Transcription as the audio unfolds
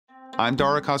I'm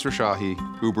Dara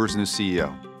Khosrowshahi, Uber's new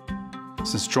CEO.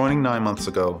 Since joining 9 months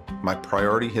ago, my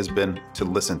priority has been to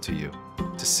listen to you,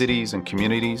 to cities and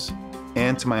communities,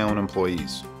 and to my own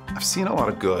employees. I've seen a lot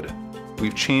of good.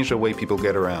 We've changed the way people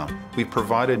get around. We've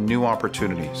provided new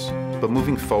opportunities. But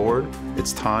moving forward,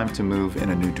 it's time to move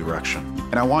in a new direction.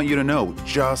 And I want you to know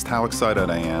just how excited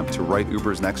I am to write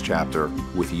Uber's next chapter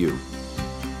with you.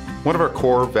 One of our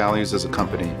core values as a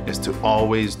company is to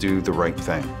always do the right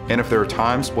thing. And if there are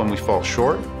times when we fall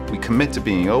short, we commit to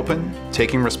being open,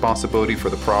 taking responsibility for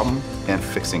the problem, and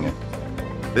fixing it.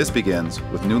 This begins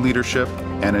with new leadership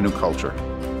and a new culture.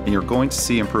 And you're going to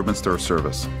see improvements to our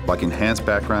service, like enhanced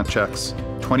background checks,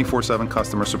 24/7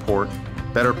 customer support,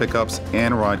 better pickups,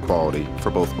 and ride quality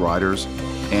for both riders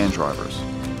and drivers.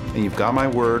 And you've got my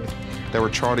word that we're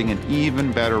charting an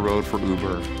even better road for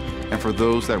Uber and for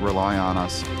those that rely on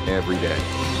us every day.